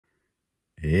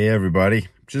Hey everybody,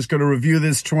 just going to review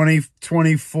this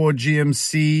 2024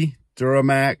 GMC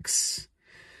Duramax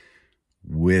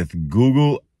with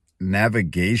Google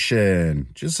navigation.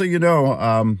 Just so you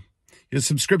know, your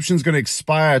subscription is going to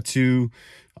expire to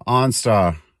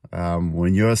OnStar.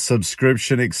 When your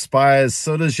subscription expires,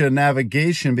 so does your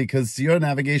navigation, because your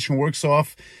navigation works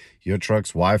off your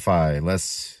truck's Wi-Fi.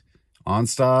 Less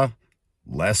OnStar,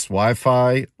 less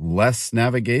Wi-Fi, less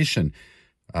navigation.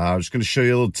 I'm just going to show you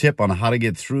a little tip on how to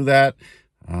get through that.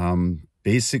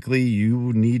 Basically,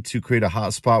 you need to create a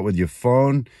hotspot with your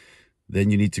phone.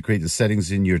 Then you need to create the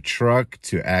settings in your truck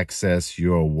to access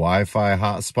your Wi-Fi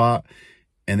hotspot.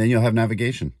 And then you'll have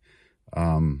navigation.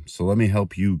 So let me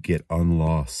help you get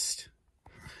unlost.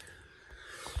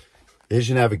 Here's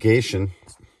your navigation.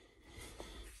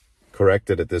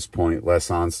 Corrected at this point, less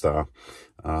OnStar.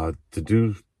 To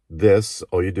do this,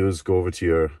 all you do is go over to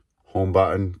your home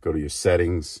button, go to your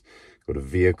settings, go to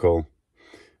vehicle.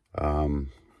 Sorry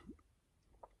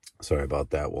about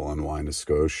that. We'll unwind a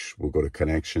skosh. We'll go to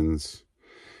connections.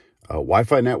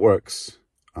 Wi-Fi networks.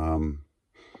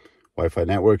 Wi-Fi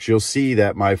networks. You'll see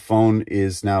that my phone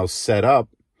is now set up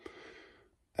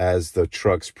as the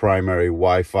truck's primary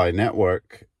Wi-Fi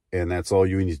network. And that's all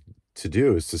you need to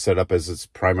do, is to set up as its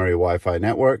primary Wi-Fi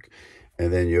network.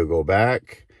 And then you'll go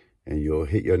back and you'll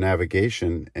hit your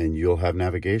navigation and you'll have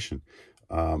navigation.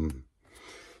 The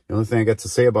only thing I got to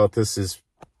say about this is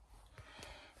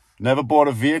never bought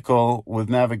a vehicle with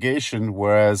navigation,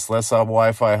 whereas less our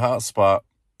Wi-Fi hotspot,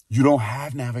 you don't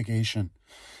have navigation.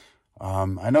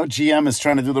 I know GM is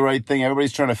trying to do the right thing.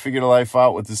 Everybody's trying to figure life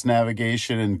out with this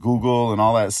navigation and Google and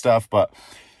all that stuff, but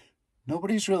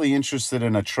nobody's really interested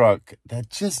in a truck that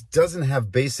just doesn't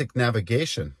have basic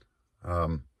navigation.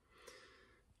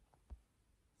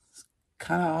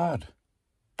 Kind of odd,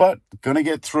 but gonna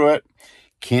get through it.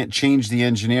 Can't change the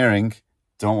engineering.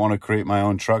 Don't want to create my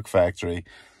own truck factory,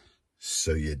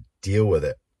 so you deal with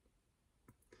it.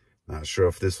 Not sure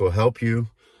if this will help you.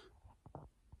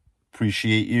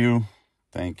 Appreciate you.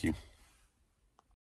 Thank you.